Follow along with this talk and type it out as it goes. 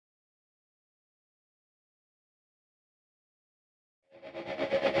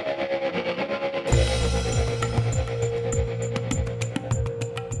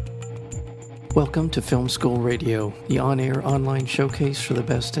Welcome to Film School Radio, the on-air online showcase for the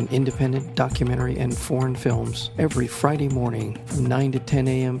best in independent documentary and foreign films, every Friday morning from 9 to 10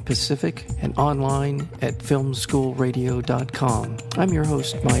 a.m. Pacific and online at filmschoolradio.com. I'm your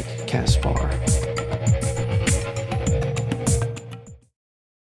host, Mike Kaspar.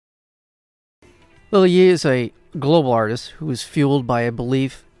 Lily Yee is a global artist who is fueled by a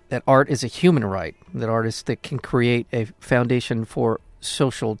belief that art is a human right, that artists that can create a foundation for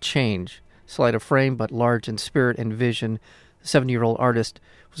social change. Slight of frame, but large in spirit and vision, the 70-year-old artist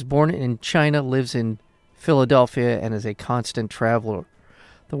was born in China, lives in Philadelphia, and is a constant traveler.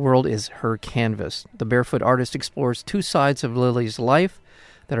 The world is her canvas. The Barefoot Artist explores two sides of Lily's life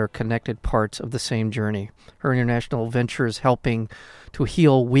that are connected parts of the same journey. Her international venture is helping to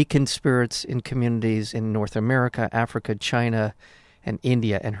heal weakened spirits in communities in North America, Africa, China, and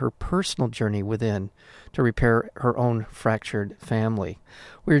India, and her personal journey within to repair her own fractured family.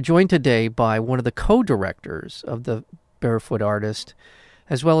 We are joined today by one of the co-directors of the Barefoot Artist,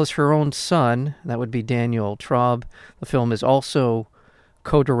 as well as her own son, that would be Daniel Traub. The film is also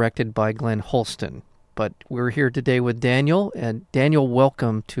co-directed by Glenn Holston. But we're here today with Daniel, and Daniel,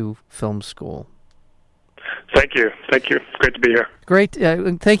 welcome to Film School. Thank you. Great to be here. Great.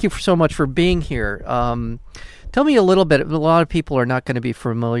 Thank you so much for being here. Tell me a little bit. A lot of people are not going to be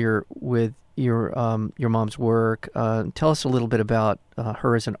familiar with your mom's work. Tell us a little bit about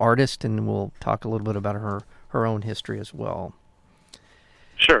her as an artist, and we'll talk a little bit about her own history as well.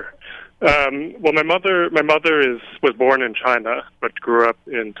 Sure. Well, my mother was born in China, but grew up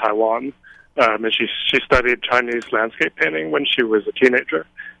in Taiwan, and she studied Chinese landscape painting when she was a teenager,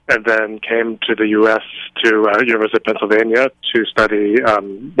 and then came to the U.S. to University of Pennsylvania to study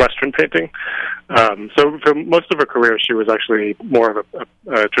Western painting. So for most of her career, she was actually more of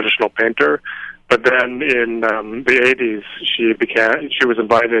a traditional painter. But then in the 80s, she was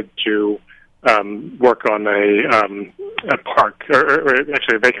invited to work on a park, or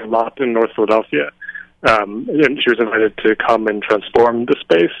actually a vacant lot in North Philadelphia. And she was invited to come and transform the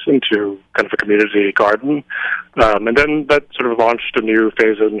space into kind of a community garden. And then that sort of launched a new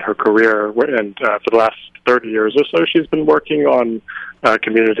phase in her career. And for the last 30 years or so, she's been working on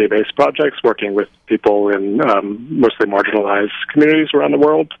community-based projects, working with people in mostly marginalized communities around the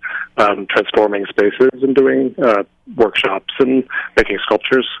world, transforming spaces and doing workshops and making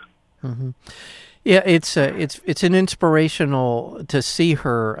sculptures. Mm-hmm. Yeah, it's an inspirational to see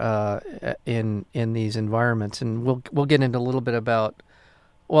her in these environments, and we'll get into a little bit about.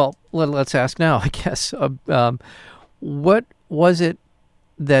 Well, let's ask now, I guess. What was it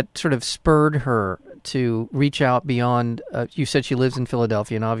that sort of spurred her to reach out beyond? You said she lives in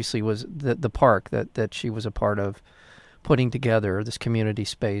Philadelphia, and obviously was the park that she was a part of putting together, this community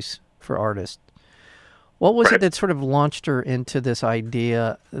space for artists. What was it that sort of launched her into this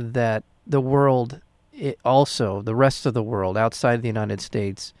idea that the world, also the rest of the world outside the United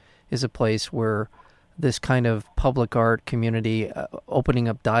States, is a place where this kind of public art community, opening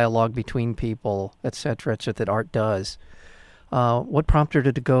up dialogue between people, et cetera, that art does? What prompted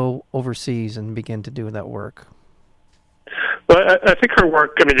her to go overseas and begin to do that work? Well, I think her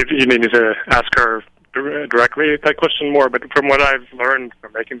work, I mean, you need to ask her directly that question more, but from what I've learned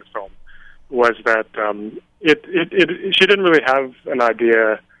from making the film was that she didn't really have an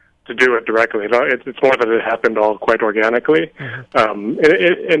idea to do it directly. It's more that it happened all quite organically.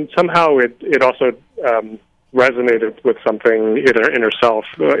 Mm-hmm. And somehow it also resonated with something in herself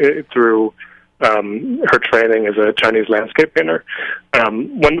through her training as a Chinese landscape painter.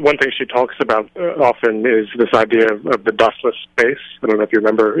 One thing she talks about often is this idea of the dustless space. I don't know if you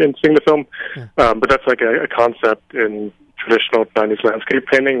remember seeing the film, but that's like a concept in traditional Chinese landscape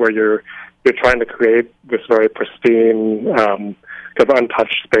painting where you're trying to create this very pristine, kind of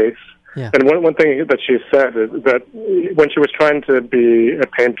untouched space. Yeah. And one thing that she said is that when she was trying to be a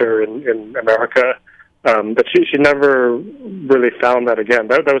painter in America, that she never really found that again.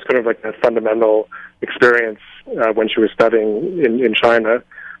 That was kind of like a fundamental experience when she was studying in China.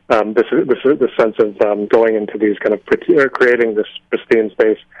 This sense of going into these kind of creating this pristine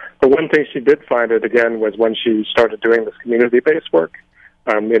space. But one thing she did find it again was when she started doing this community-based work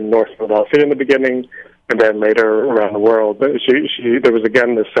in North Philadelphia in the beginning, and then later around the world. There was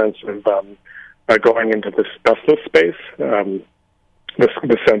again this sense of going into this dustless space, this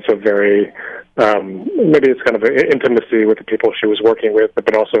sense of very, maybe it's kind of an intimacy with the people she was working with,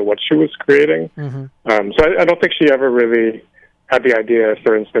 but also what she was creating. Mm-hmm. So I don't think she ever really had the idea,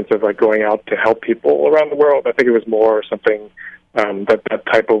 for instance, of like going out to help people around the world. I think it was more something that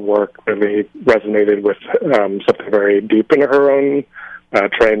type of work really resonated with something very deep in her own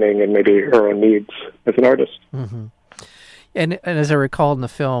training and maybe her own needs as an artist. Mm-hmm. And as I recall in the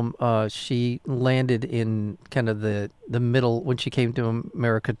film, she landed in kind of the middle when she came to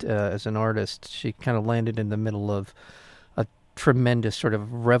America as an artist. She kind of landed in the middle of a tremendous sort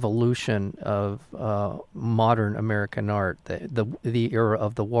of revolution of modern American art, the era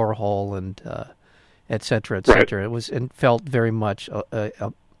of the Warhol and et cetera, et cetera. Right. It was and felt very much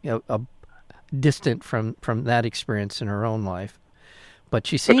a distant from that experience in her own life. But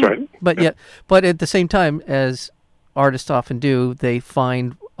she seemed, That's right. but at the same time, as artists often do, they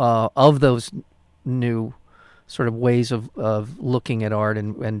find of those new sort of ways of looking at art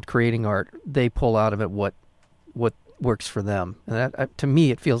and creating art, they pull out of it what works for them. And that, to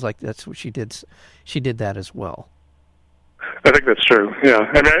me, it feels like that's what she did. She did that as well. I think that's true. Yeah,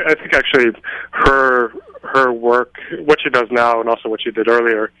 I mean, I think actually her work, what she does now, and also what she did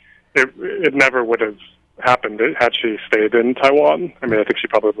earlier, it never would have happened had she stayed in Taiwan. I mean, I think she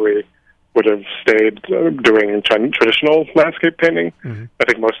probably would have stayed doing traditional landscape painting. Mm-hmm. I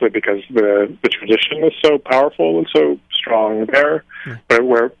think mostly because the tradition is so powerful and so strong there. Yeah. But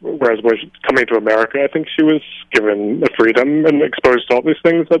whereas coming to America, I think she was given a freedom and exposed to all these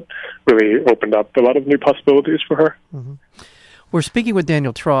things that really opened up a lot of new possibilities for her. Mm-hmm. We're speaking with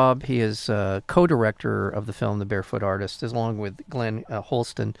Daniel Traub. He is co-director of the film The Barefoot Artist, along with Glenn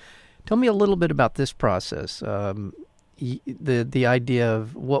Holston. Tell me a little bit about this process. The idea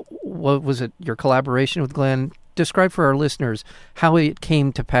of what was it? Your collaboration with Glenn. Describe for our listeners how it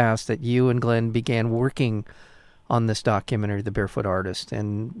came to pass that you and Glenn began working on this documentary, The Barefoot Artist,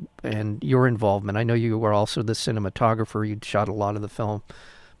 and your involvement. I know you were also the cinematographer. You'd shot a lot of the film,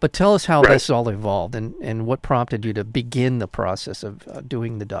 but tell us how this all evolved and what prompted you to begin the process of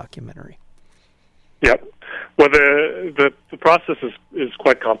doing the documentary. Yep. Well, the process is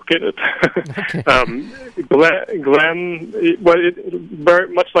quite complicated. Okay. Glenn, very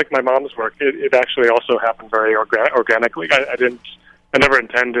much like my mom's work, it actually also happened very organically. I never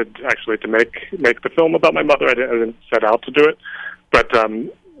intended actually to make the film about my mother. I didn't set out to do it, but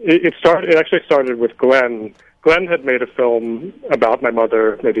it actually started with Glenn. Glenn had made a film about my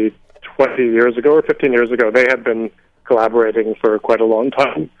mother maybe 20 years ago or 15 years ago. They had been collaborating for quite a long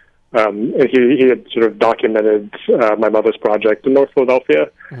time. And he had sort of documented my mother's project in North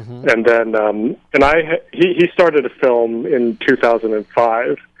Philadelphia, mm-hmm. and then he started a film in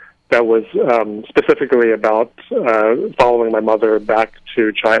 2005 that was specifically about following my mother back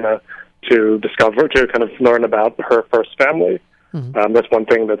to China to kind of learn about her first family. Mm-hmm. That's one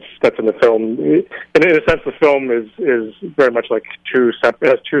thing that's in the film. In a sense, the film is very much like two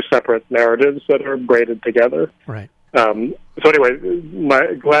separate narratives that are braided together. Right. So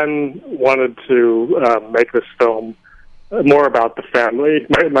anyway, Glenn wanted to make this film more about the family.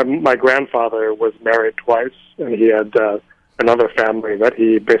 My grandfather was married twice, and he had another family that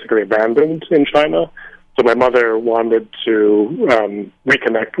he basically abandoned in China. So my mother wanted to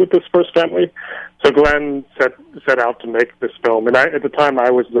reconnect with this first family. So Glenn set out to make this film. And at the time, I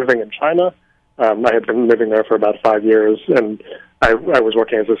was living in China. I had been living there for about 5 years, and I was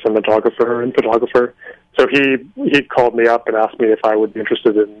working as a cinematographer and photographer. So he called me up and asked me if I would be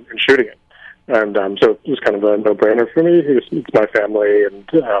interested in shooting it. And so it was kind of a no-brainer for me. It's my family, and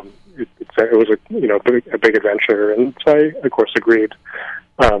it was a big adventure, and so I, of course, agreed.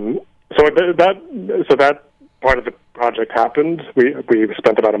 So that part of the project happened. We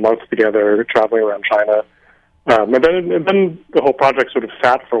spent about a month together traveling around China. And then the whole project sort of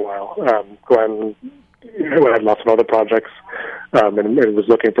sat for a while. Glenn had lots of other projects, and was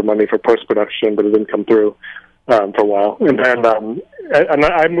looking for money for post-production, but it didn't come through for a while. And then and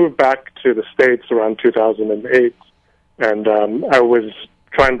I moved back to the States around 2008, and I was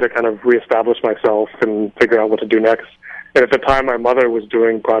trying to kind of reestablish myself and figure out what to do next. And at the time, my mother was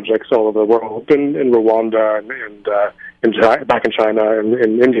doing projects all over the world, in Rwanda and back in China and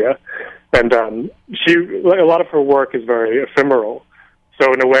in India. And a lot of her work is very ephemeral.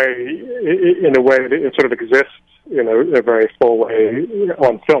 So in a way, it sort of exists in a very full way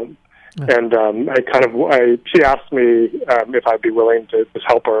on film. Yeah. And she asked me if I'd be willing to just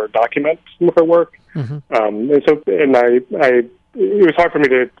help her document some of her work. Mm-hmm. It was hard for me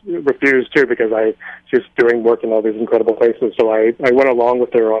to refuse too, because she was doing work in all these incredible places. So I went along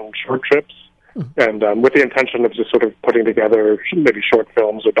with her on short trips. And with the intention of just sort of putting together maybe short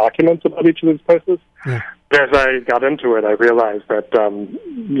films or documents about each of these places. Yeah. As I got into it, I realized that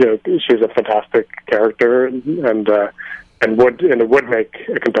she's a fantastic character and would make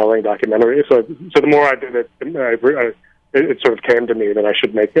a compelling documentary. So the more I did it, it sort of came to me that I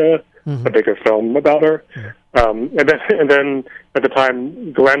should make a bigger film about her. Yeah. And then at the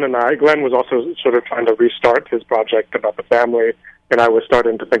time, Glenn was also sort of trying to restart his project about the family. And I was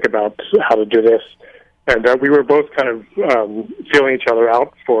starting to think about how to do this. and we were both kind of feeling each other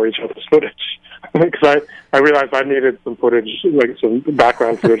out for each other's footage. Because I realized I needed some footage, like some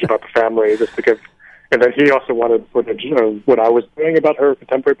background footage about the family, just to give. And then he also wanted footage of what I was doing about her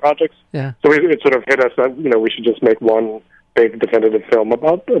contemporary projects. Yeah. So it sort of hit us that we should just make one big definitive film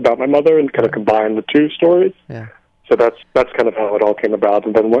about my mother and kind of combine the two stories. Yeah. So that's kind of how it all came about.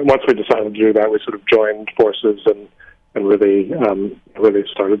 And then once we decided to do that, we sort of joined forces and really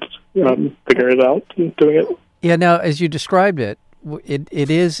started figuring it out and doing it. Yeah. Now, as you described it, it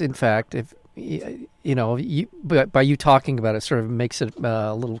is in fact, if by you talking about it, sort of makes it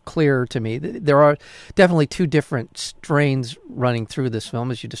a little clearer to me. There are definitely two different strains running through this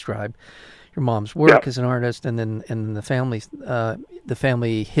film, as you described. Your mom's work as an artist, and then the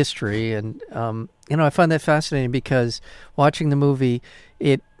family history, and I find that fascinating because watching the movie,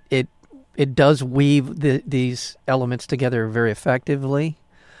 it does weave these elements together very effectively.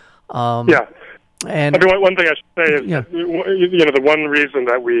 And I mean, one thing I should say is, the one reason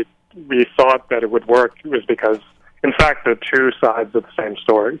that we thought that it would work was because, in fact, they're two sides of the same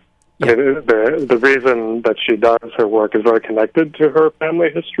story. Yeah. I mean, the reason that she does her work is very connected to her family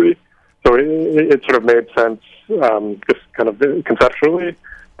history. So it sort of made sense, just kind of conceptually,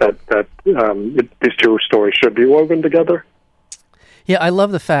 that these two stories should be woven together. Yeah, I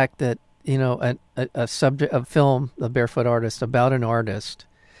love the fact that a subject of film, The Barefoot Artist, about an artist,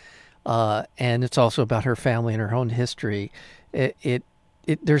 and it's also about her family and her own history.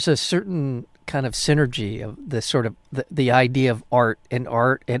 There's a certain kind of synergy of the sort of the idea of art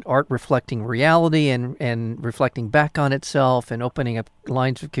reflecting reality and reflecting back on itself and opening up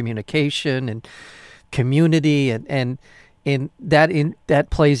lines of communication and community and that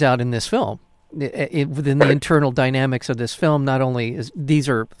plays out in this film. Within the internal dynamics of this film, not only these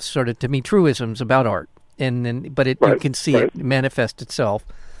are sort of, to me, truisms about art, but you can see it manifest itself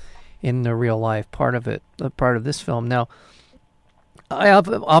in the real life part of this film. Now, I have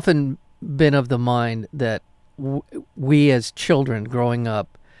often been of the mind that we as children growing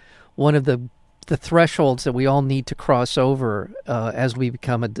up, one of the thresholds that we all need to cross over as we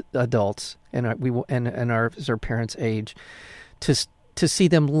become adults and as our parents age, to see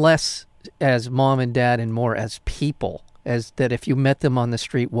them less as mom and dad and more as people, as that if you met them on the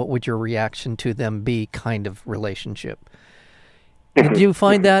street, what would your reaction to them be kind of relationship. Mm-hmm. Do you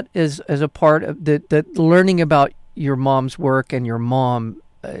find that as a part of that learning about your mom's work and your mom,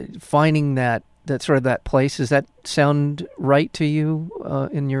 finding that sort of that place, does that sound right to you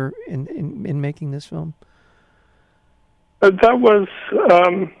in making this film? That was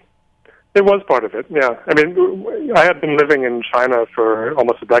it was part of it. Yeah, I mean, I had been living in China for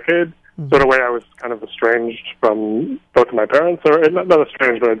almost a decade, mm-hmm. so in a way I was kind of estranged from both of my parents, or not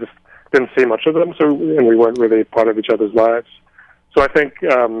estranged, but I just didn't see much of them. And we weren't really part of each other's lives. So I think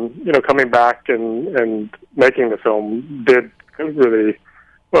coming back and making the film did really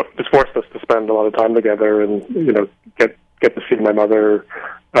just forced us to spend a lot of time together and get to see my mother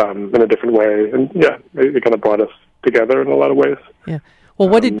in a different way, and it kind of brought us together in a lot of ways. Yeah. Well,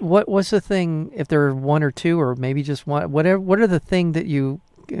 what was the thing? If there are one or two, or maybe just one, whatever. What are the thing that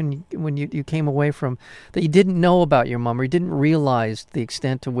when you came away from that you didn't know about your mom, or you didn't realize the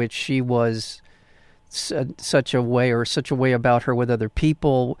extent to which she was such a way about her with other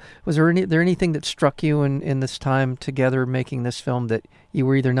people? Was there anything that struck you in this time together making this film that you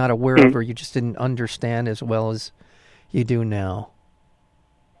were either not aware of or you just didn't understand as well as you do now?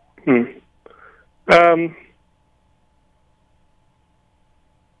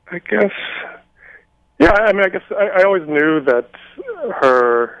 I guess, I guess I always knew that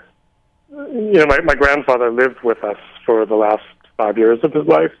her, my grandfather lived with us for the last 5 years of his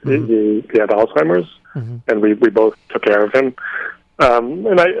life. Mm-hmm. He had Alzheimer's, mm-hmm. and we both took care of him.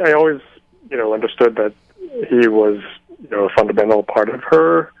 And I always, understood that he was, a fundamental part of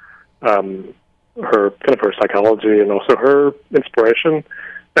her psychology and also her inspiration.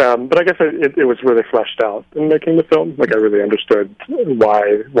 But I guess it was really fleshed out in making the film. Like, I really understood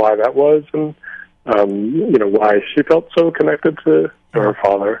why that was, and why she felt so connected to her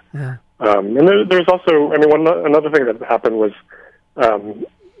father. Yeah. And there's also, another thing that happened was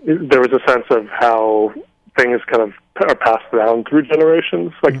there was a sense of how things kind of are passed down through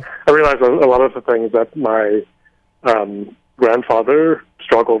generations. Like, I realized a lot of the things that my grandfather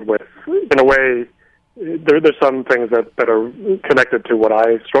struggled with, in a way, there's some things that are connected to what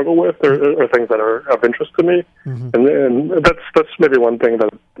I struggle with, or things that are of interest to me. Mm-hmm. And that's maybe one thing that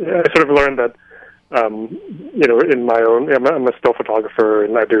I sort of learned that, in my own, I'm a still photographer,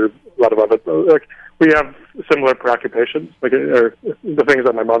 and I do a lot of other, we have similar preoccupations, or the things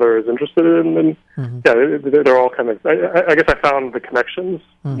that my mother is interested in, and mm-hmm. They're all kind of, I guess I found the connections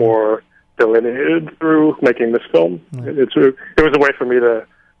mm-hmm. more delineated through making this film. It was a way for me to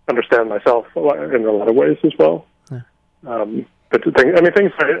understand myself in a lot of ways as well. But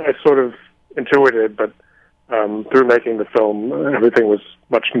things I sort of intuited, but through making the film, everything was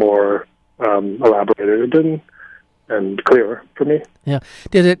much more elaborated and clear for me. Yeah.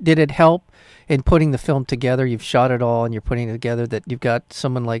 Did it help in putting the film together? You've shot it all and you're putting it together, that you've got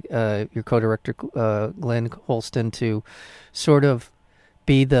someone like your co-director Glenn Holston to sort of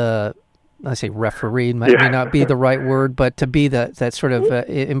be the, I say referee, may not be the right word, but to be that sort of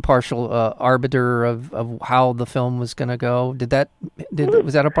impartial arbiter of how the film was going to go.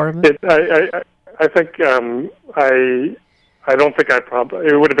 Was that a part of it? I think I don't think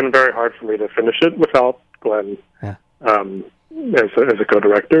it would have been very hard for me to finish it without Glenn as a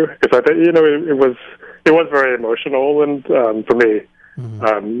co-director, because I think it was very emotional and for me,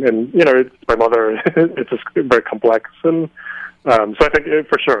 and it's my mother. It's just very complex, and so I think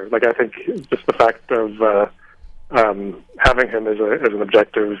for sure. Like I think just the fact of having him as an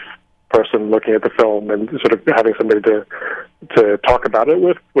objective person looking at the film and sort of having somebody to talk about it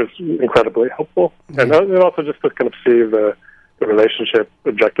with was incredibly helpful, and also just to kind of see the relationship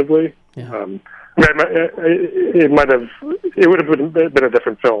objectively. It would have been a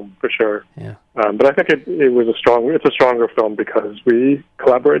different film for sure. But I think it's a stronger film because we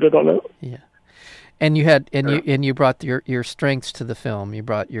collaborated on it. Yeah. And you brought your strengths to the film. You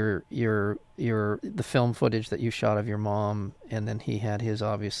brought the film footage that you shot of your mom, and then he had his,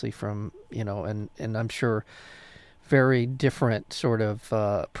 obviously, from and I'm sure very different sort of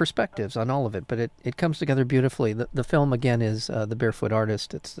perspectives on all of it, but it comes together beautifully. The film, again, is The Barefoot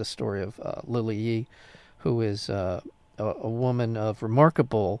Artist. It's the story of Lily Yi, who is a woman of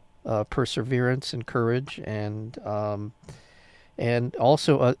remarkable perseverance and courage, and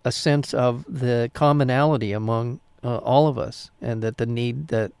also a sense of the commonality among all of us, and that the need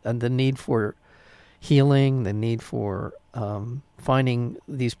for healing, the need for finding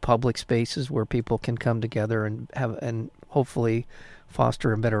these public spaces where people can come together and hopefully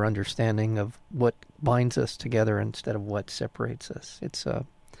foster a better understanding of what binds us together instead of what separates us. It's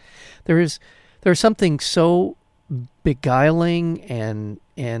there's something so beguiling and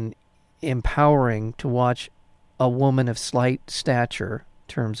empowering to watch a woman of slight stature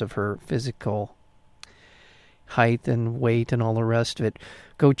in terms of her physical height and weight and all the rest of it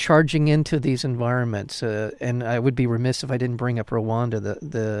go charging into these environments. And I would be remiss if I didn't bring up Rwanda,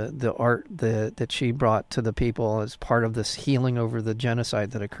 the art that she brought to the people as part of this healing over the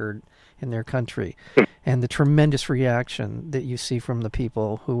genocide that occurred in their country, and the tremendous reaction that you see from the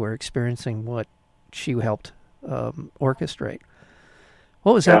people who were experiencing what she helped orchestrate.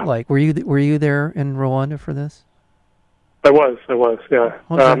 What was that like? Were you there in Rwanda for this? I was, yeah.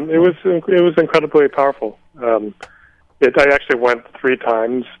 It was incredibly powerful. I actually went 3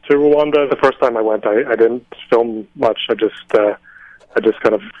 times to Rwanda. The first time I went, I didn't film much. I just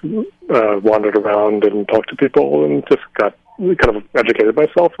kind of wandered around and talked to people and just got kind of educated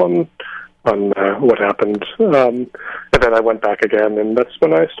myself on what happened. And then I went back again, and that's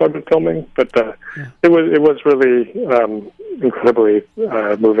when I started filming. But it was really incredibly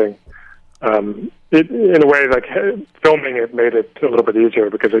moving. In a way, like filming it made it a little bit easier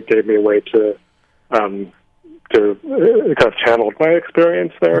because it gave me a way to kind of channel my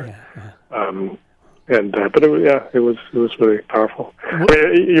experience there. But it was really powerful.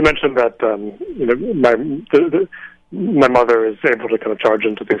 You mentioned that my mother is able to kind of charge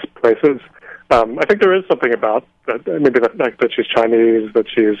into these places. I think there is something about that. Maybe the fact that she's Chinese, that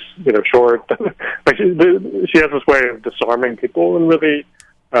she's short. Like she has this way of disarming people and really.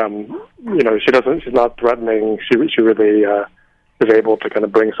 She's not threatening. She really is able to kind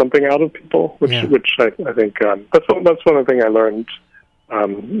of bring something out of people, which I think that's one of the things I learned.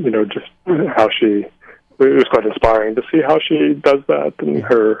 Just how it was quite inspiring to see how she does that and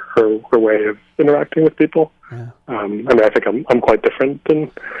her way of interacting with people. I think I'm quite different, and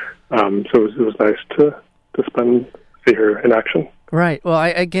so it was nice to see her in action. Right. Well,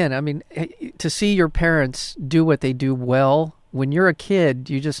 to see your parents do what they do well. When you're a kid,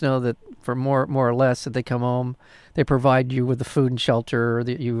 you just know that for more or less that they come home, they provide you with the food and shelter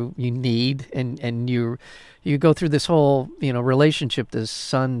that you need, and you go through this whole relationship, this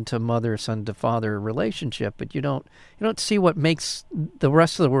son to mother, son to father relationship, but you don't see what makes the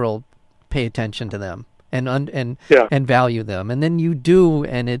rest of the world pay attention to them and value them, and then you do,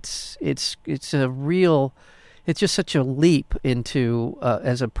 and it's just such a leap into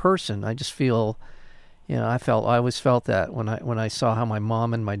as a person. I just feel. I always felt that when I saw how my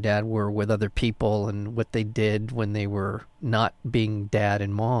mom and my dad were with other people and what they did when they were not being dad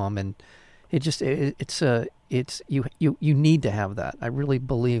and mom, and it's it's you need to have that. I really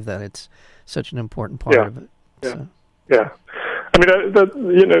believe that it's such an important part of it. So. Yeah. I mean,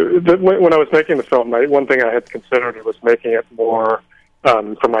 when I was making the film, one thing I had considered was making it more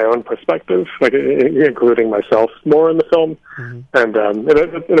from my own perspective, like including myself more in the film. Mm-hmm. And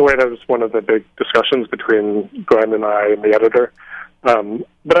in a way, that was one of the big discussions between Glenn and I and the editor.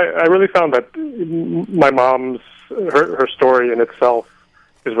 But I really found that my mom's, her story in itself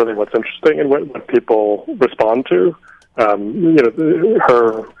is really what's interesting and what people respond to.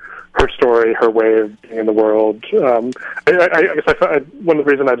 Her story, her way of being in the world. I guess one of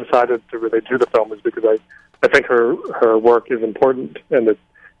the reasons I decided to really do the film is because I think her work is important, and it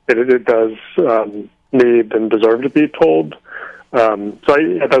does need and deserve to be told. So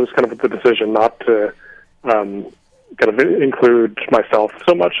that was kind of the decision not to kind of include myself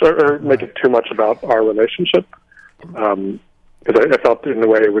so much or make it too much about our relationship. Because I felt in a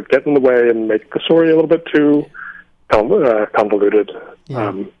way it would get in the way and make the story a little bit too convoluted.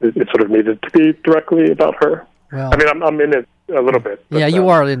 Yeah. It sort of needed to be directly about her. Well, I mean, I'm in it a little bit. Yeah, you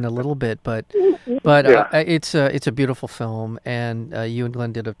are in a little bit, but it's a beautiful film, and you and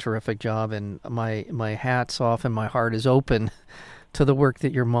Glenn did a terrific job. And my hat's off, and my heart is open to the work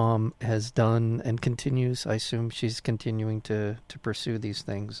that your mom has done and continues. I assume she's continuing to pursue these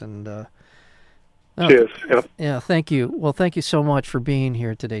things. And she is. Yeah. Yeah. Thank you. Well, thank you so much for being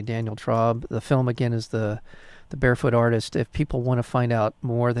here today, Daniel Traub. The film again is the Barefoot Artist. If people want to find out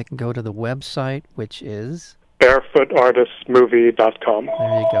more, they can go to the website, which is barefootartistmovie.com.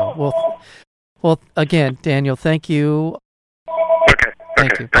 There you go. Well, again, Daniel, thank you. Okay.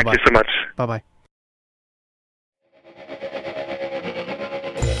 Thank you. Thank you so much. Bye-bye.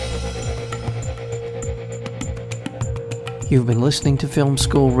 You've been listening to Film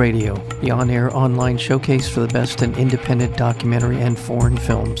School Radio, the on-air online showcase for the best in independent documentary and foreign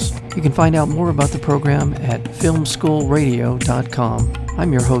films. You can find out more about the program at filmschoolradio.com.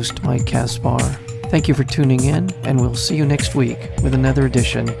 I'm your host, Mike Kaspar. Thank you for tuning in, and we'll see you next week with another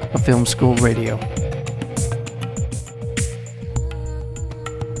edition of Film School Radio.